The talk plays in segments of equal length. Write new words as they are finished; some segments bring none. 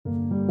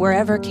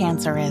Wherever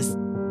cancer is,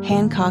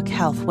 Hancock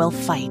Health will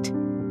fight.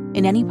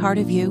 In any part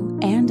of you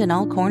and in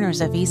all corners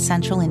of East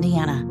Central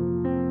Indiana.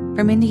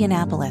 From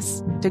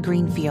Indianapolis to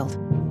Greenfield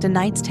to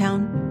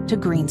Knightstown to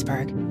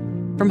Greensburg.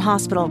 From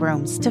hospital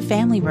rooms to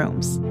family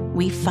rooms,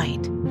 we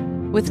fight.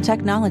 With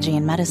technology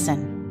and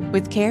medicine,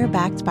 with care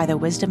backed by the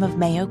wisdom of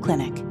Mayo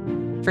Clinic.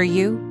 For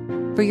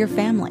you, for your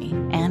family,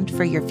 and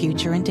for your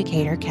future in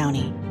Decatur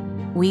County.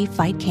 We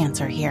fight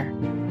cancer here.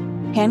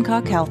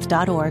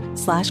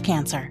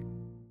 HancockHealth.org/cancer.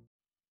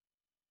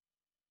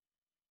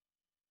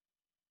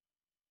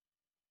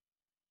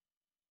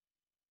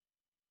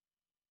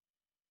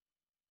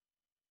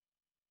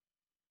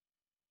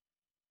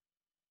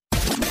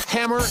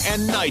 Hammer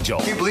and Nigel.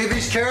 Can you believe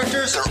these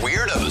characters are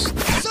weirdos?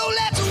 So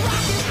let's rock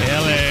it!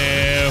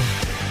 Hello.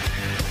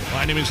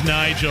 My name is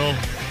Nigel.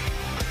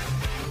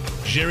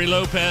 Jerry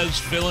Lopez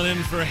filling in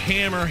for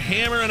Hammer.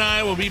 Hammer and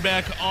I will be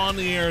back on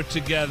the air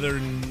together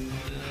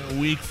a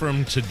week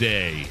from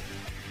today.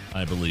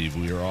 I believe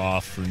we are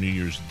off for New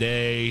Year's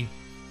Day.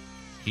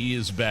 He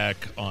is back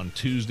on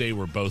Tuesday.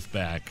 We're both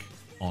back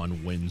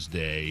on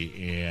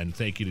Wednesday. And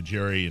thank you to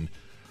Jerry and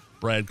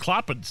Brad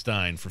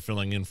Kloppenstein for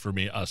filling in for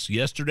us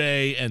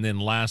yesterday, and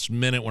then last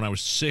minute when I was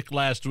sick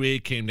last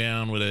week, came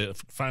down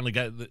with finally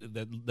got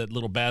that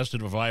little bastard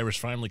of a virus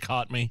finally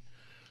caught me.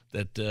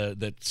 The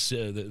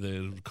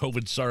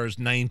COVID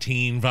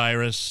SARS-19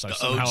 virus. I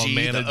somehow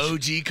managed, the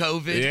OG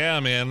COVID. Yeah,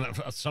 man.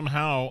 I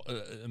somehow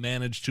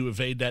managed to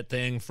evade that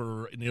thing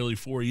for nearly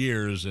 4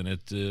 years, and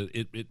it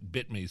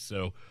bit me.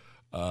 So.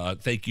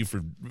 Thank you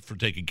for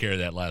taking care of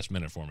that last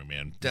minute for me,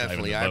 man.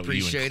 Definitely, I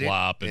appreciate it.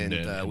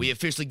 And we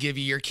officially give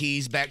you your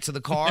keys back to the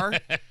car,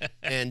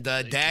 and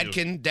Dad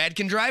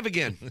can drive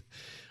again.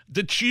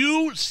 Did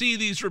you see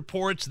these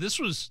reports? This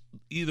was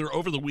either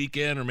over the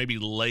weekend or maybe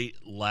late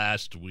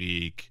last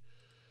week.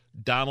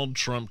 Donald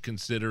Trump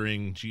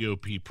considering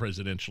GOP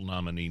presidential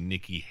nominee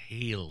Nikki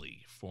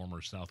Haley,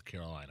 former South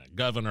Carolina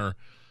governor,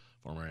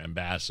 former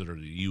ambassador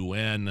to the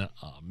UN,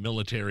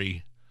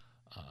 military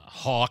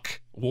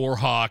war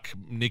hawk,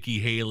 Nikki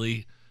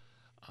Haley.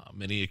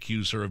 Many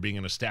accuse her of being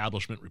an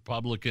establishment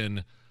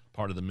Republican,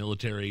 part of the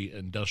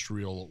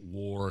military-industrial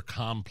war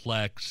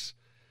complex.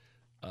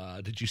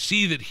 Did you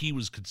see that he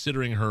was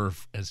considering her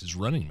as his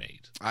running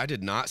mate? I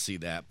did not see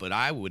that, but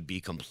I would be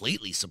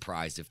completely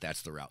surprised if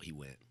that's the route he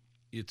went.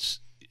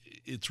 It's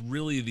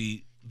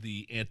really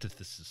the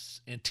antithesis.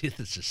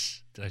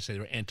 Did I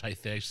say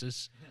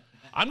antithesis?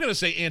 I'm going to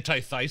say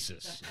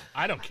antithesis.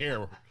 I don't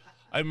care.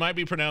 I might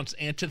be pronounced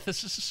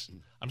antithesis.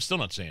 I'm still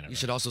not saying it. You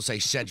should also say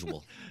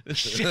schedule.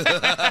 It's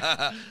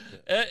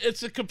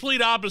a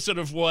complete opposite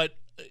of what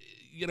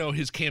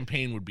his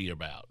campaign would be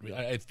about.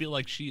 I feel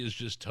like she is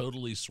just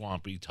totally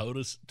swampy,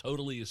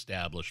 totally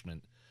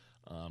establishment,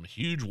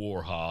 huge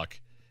war hawk.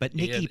 But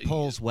Nikki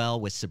polls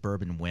well with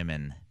suburban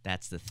women.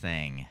 That's the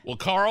thing. Well,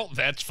 Carl,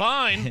 that's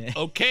fine.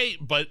 Okay,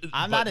 but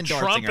I'm not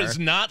endorsing Trump her. Is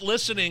not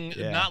listening.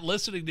 Yeah. Not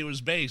listening to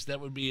his base. That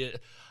would be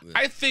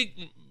I think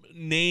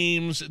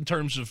names in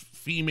terms of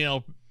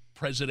female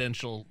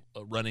presidential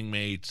running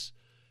mates.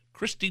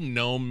 Kristi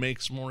Noem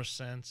makes more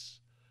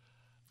sense.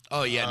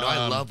 Oh yeah, no,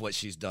 I love what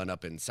she's done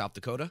up in South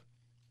Dakota.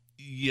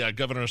 Yeah,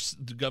 governor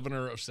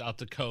of South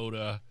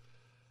Dakota.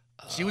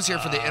 She was here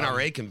for the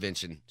NRA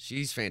convention.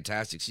 She's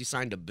fantastic. She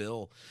signed a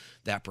bill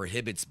that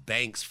prohibits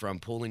banks from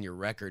pulling your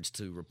records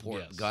to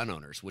report gun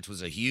owners, which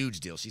was a huge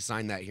deal. She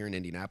signed that here in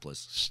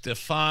Indianapolis.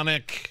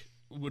 Stefanik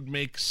would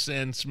make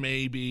sense,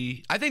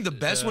 maybe. I think the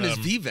best one is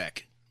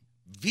Vivek.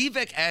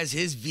 Vivek as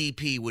his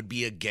VP would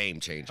be a game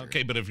changer.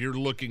 Okay, but if you're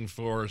looking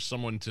for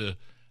someone to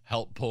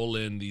help pull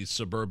in the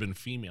suburban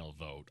female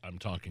vote, I'm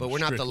talking. But we're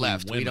not the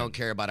left. Women. We don't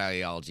care about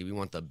ideology. We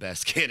want the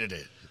best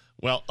candidate.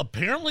 Well,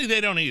 apparently they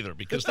don't either,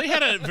 because they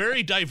had a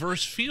very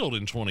diverse field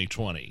in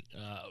 2020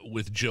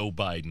 with Joe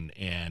Biden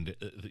and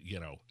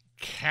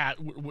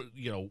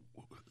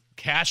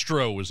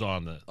Castro was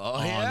on the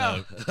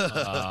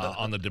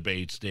on the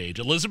debate stage.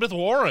 Elizabeth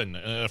Warren,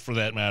 for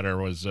that matter,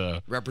 was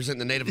representing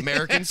the Native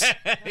Americans.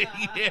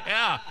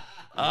 Yeah.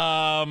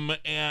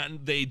 And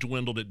they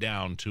dwindled it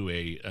down to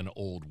an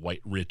old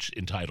rich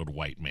entitled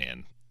white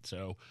man.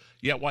 So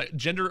yeah,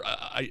 gender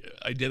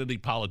identity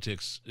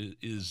politics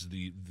is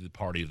the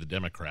party of the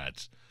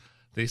Democrats.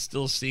 They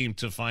still seem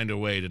to find a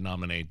way to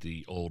nominate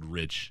the old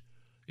rich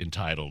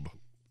entitled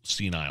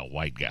senile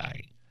white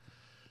guy.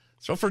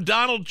 So for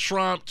Donald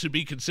Trump to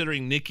be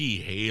considering Nikki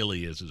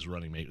Haley as his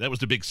running mate, that was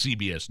the big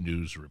CBS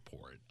News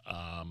report.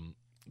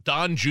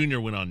 Don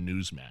Jr. went on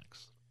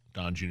Newsmax.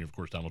 Don Jr., of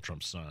course, Donald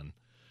Trump's son,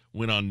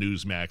 went on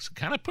Newsmax,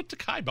 kind of put the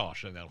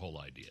kibosh on that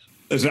whole idea.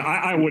 Listen,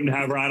 I wouldn't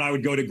have her out. I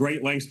would go to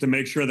great lengths to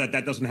make sure that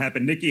doesn't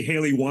happen. Nikki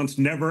Haley wants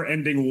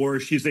never-ending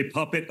wars. She's a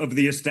puppet of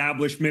the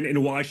establishment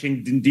in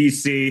Washington,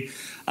 D.C.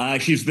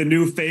 She's the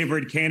new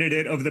favored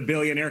candidate of the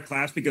billionaire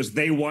class because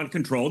they want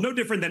control. No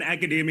different than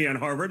academia and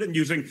Harvard and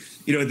using,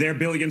 their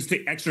billions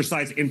to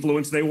exercise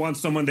influence. They want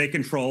someone they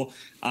control.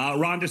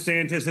 Ron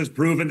DeSantis has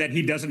proven that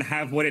he doesn't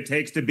have what it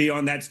takes to be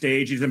on that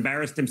stage. He's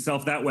embarrassed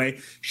himself that way.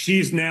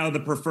 She's now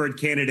the preferred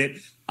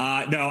candidate.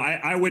 No,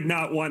 I would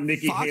not want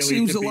Nikki Fox Haley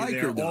seems to to be like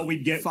there. her, though. All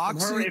we'd get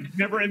Fox from her is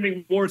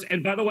never-ending wars.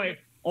 And by the way,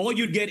 all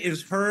you'd get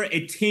is her,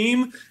 a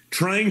team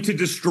trying to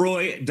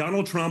destroy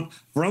Donald Trump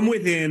from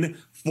within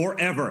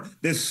forever.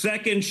 The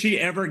second she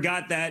ever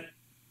got that,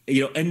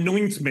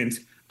 anointment,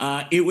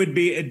 it would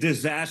be a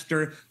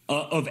disaster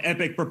of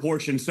epic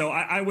proportions. So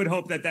I would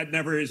hope that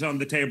never is on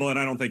the table, and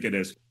I don't think it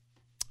is.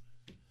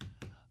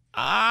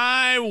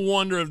 I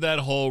wonder if that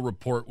whole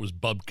report was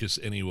bubkus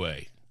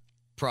anyway.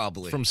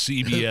 Probably. From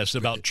CBS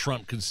about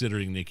Trump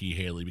considering Nikki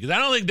Haley, because I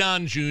don't think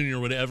Don Jr.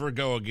 would ever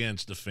go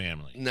against the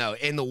family. No,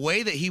 and the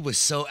way that he was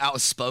so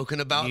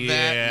outspoken about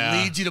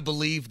that leads you to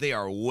believe they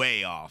are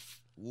way off.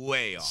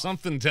 Way off.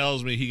 Something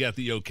tells me he got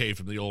the okay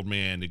from the old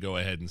man to go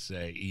ahead and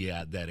say,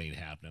 yeah, that ain't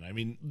happening. I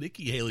mean,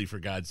 Nikki Haley, for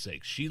God's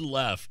sake, she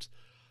left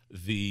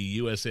the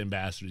U.S.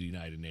 ambassador to the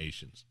United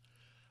Nations,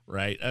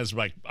 right? As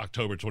like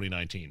October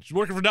 2019. She's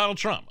working for Donald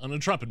Trump under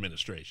the Trump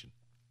administration.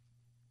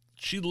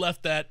 She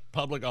left that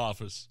public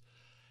office,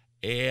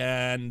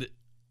 and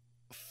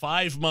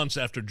 5 months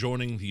after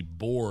joining the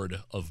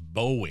board of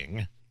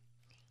Boeing,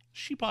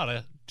 she bought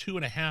a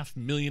 $2.5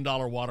 million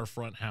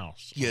waterfront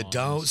house. You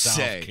don't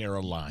say. South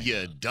Carolina.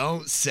 You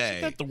don't say.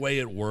 Isn't that the way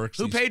it works?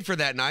 Who paid for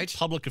that, Nige?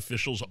 Public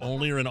officials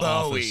only are in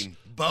office.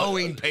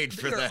 Boeing paid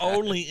for They're that.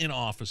 only in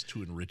office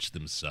to enrich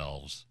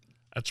themselves.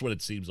 That's what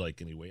it seems like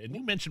anyway. And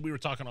you mentioned, we were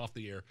talking off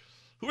the air,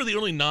 who are the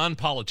only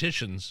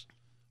non-politicians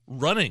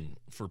running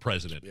for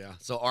president? Yeah.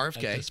 So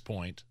RFK. At this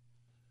point.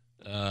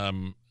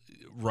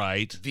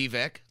 Right.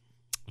 Vivek,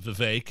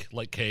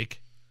 like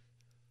cake.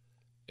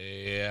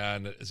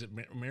 And is it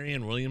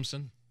Marianne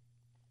Williamson?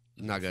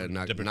 Not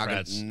gonna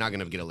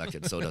get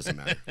elected, so it doesn't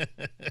matter.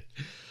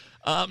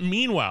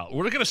 Meanwhile,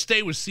 we're going to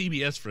stay with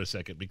CBS for a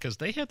second because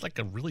they had like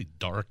a really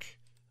dark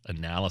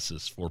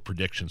analysis for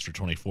predictions for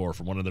 24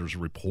 from one of those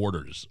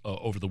reporters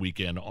over the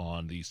weekend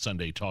on the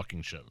Sunday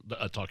talking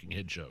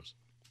head shows.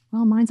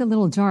 Well, mine's a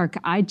little dark.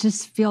 I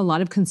just feel a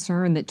lot of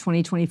concern that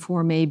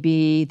 2024 may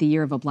be the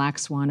year of a black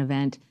swan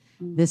event.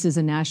 This is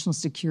a national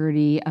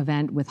security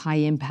event with high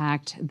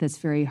impact that's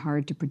very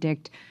hard to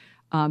predict.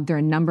 There are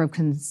a number of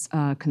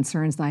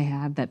concerns that I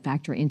have that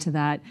factor into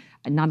that.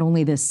 Not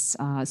only this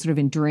sort of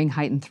enduring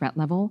heightened threat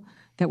level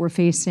that we're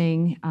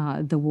facing,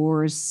 the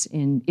wars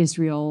in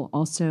Israel,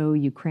 also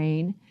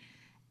Ukraine.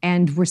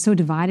 And we're so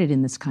divided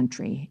in this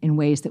country in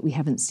ways that we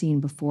haven't seen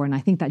before. And I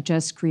think that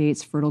just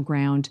creates fertile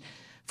ground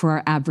for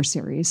our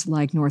adversaries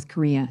like North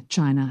Korea,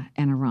 China,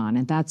 and Iran.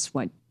 And that's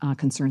what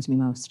concerns me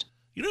most.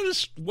 You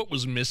notice what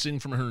was missing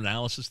from her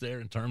analysis there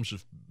in terms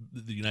of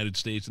the United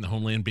States and the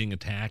homeland being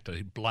attacked,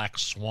 a black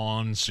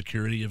swan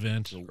security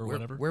event or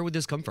whatever? Where would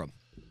this come from?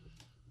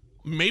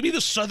 Maybe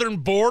the southern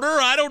border?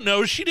 I don't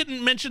know. She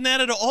didn't mention that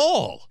at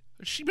all.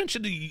 She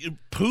mentioned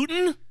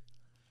Putin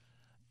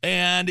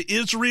and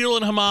Israel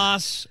and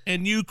Hamas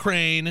and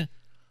Ukraine.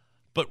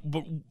 But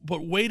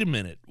wait a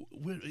minute.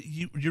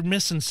 You're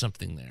missing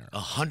something there.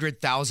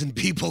 100,000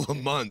 people a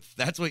month.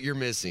 That's what you're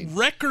missing.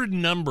 Record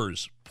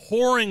numbers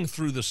pouring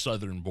through the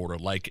southern border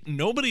like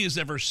nobody has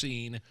ever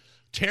seen.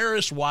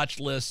 Terrorist watch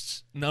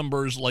lists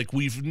numbers like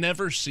we've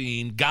never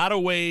seen.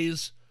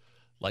 Gotaways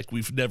like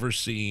we've never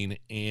seen.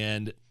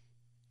 And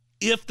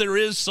if there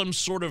is some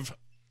sort of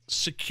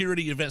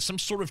security event, some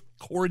sort of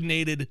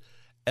coordinated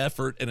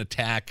effort and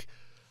attack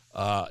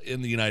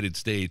in the United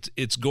States,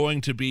 it's going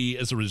to be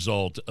as a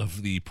result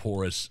of the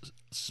porous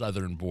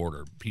southern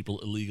border. People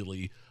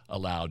illegally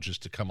allowed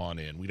just to come on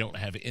in. We don't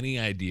have any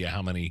idea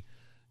how many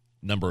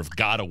number of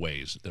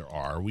gotaways there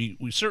are. We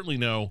certainly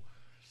know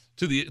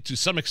to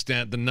some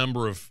extent the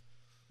number of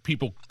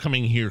people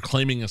coming here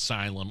claiming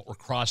asylum or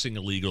crossing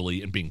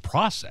illegally and being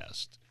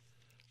processed,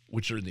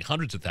 which are in the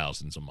hundreds of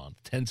thousands a month,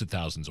 tens of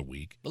thousands a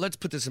week. But let's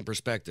put this in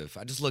perspective.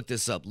 I just looked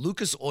this up.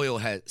 Lucas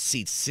Oil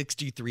seats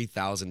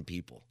 63,000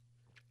 people.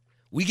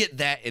 We get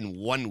that in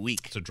 1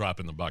 week. It's a drop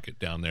in the bucket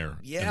down there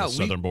in the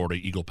southern border,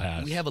 Eagle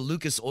Pass. We have a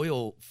Lucas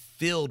Oil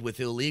filled with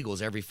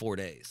illegals every 4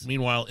 days.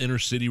 Meanwhile, inner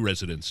city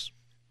residents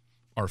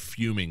are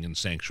fuming in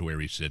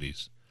sanctuary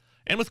cities.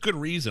 And with good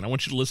reason. I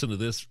want you to listen to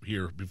this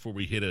here before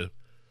we hit a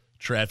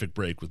traffic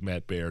break with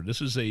Matt Baird. This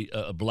is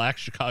a black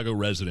Chicago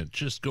resident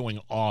just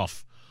going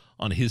off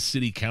on his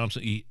city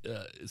council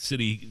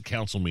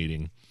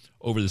meeting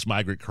over this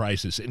migrant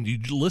crisis. And you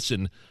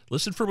listen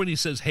for when he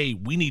says, hey,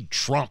 we need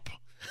Trump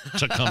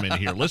to come in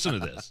here. Listen to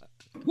this.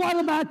 What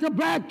about the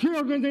black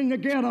children in the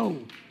ghetto?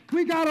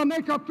 We got to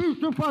make a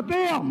future for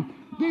them.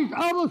 These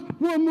others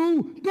will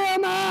move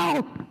them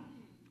out.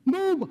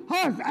 Move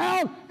us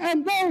out,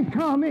 and they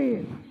come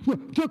in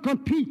to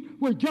compete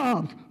with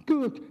jobs,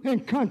 goods,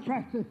 and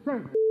contracts and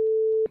services.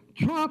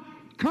 Trump,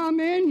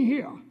 come in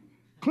here.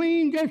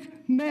 Clean this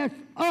mess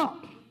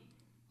up.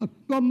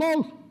 The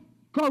most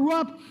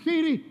corrupt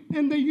city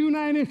in the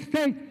United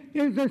States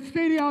is the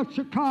city of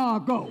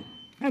Chicago.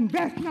 And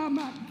that's not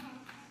my...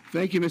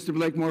 Thank you, Mr.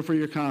 Blakemore, for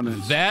your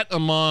comments. That,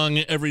 among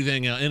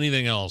anything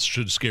else,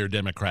 should scare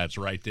Democrats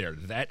right there.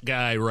 That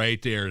guy right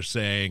there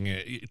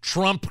saying,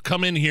 Trump,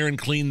 come in here and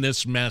clean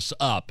this mess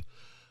up.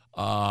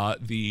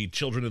 the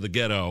children of the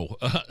ghetto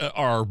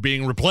are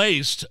being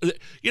replaced.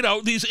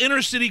 These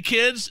inner city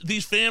kids,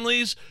 these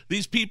families,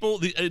 these people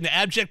in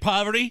abject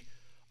poverty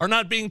are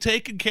not being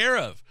taken care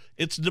of.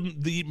 It's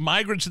the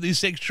migrants in these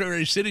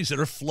sanctuary cities that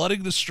are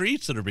flooding the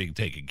streets that are being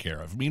taken care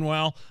of.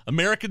 Meanwhile,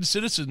 American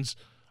citizens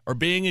are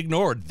being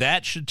ignored.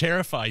 That should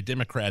terrify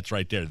Democrats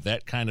right there,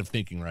 that kind of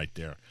thinking right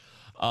there.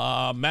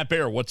 Matt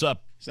Bear, what's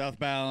up?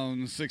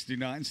 Southbound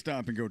 69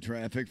 stop-and-go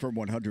traffic from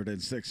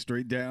 106th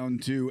Street down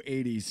to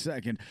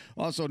 82nd.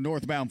 Also,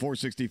 northbound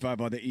 465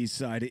 on the east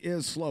side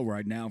is slow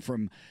right now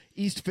from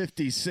East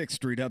 56th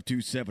Street up to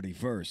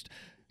 71st.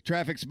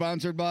 Traffic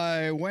sponsored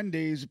by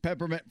Wendy's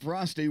Peppermint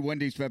Frosty.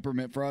 Wendy's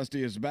Peppermint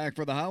Frosty is back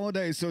for the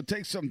holidays, so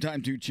take some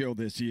time to chill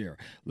this year.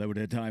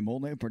 Limited time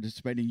only.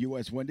 Participating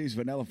U.S. Wendy's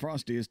Vanilla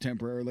Frosty is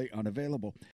temporarily unavailable.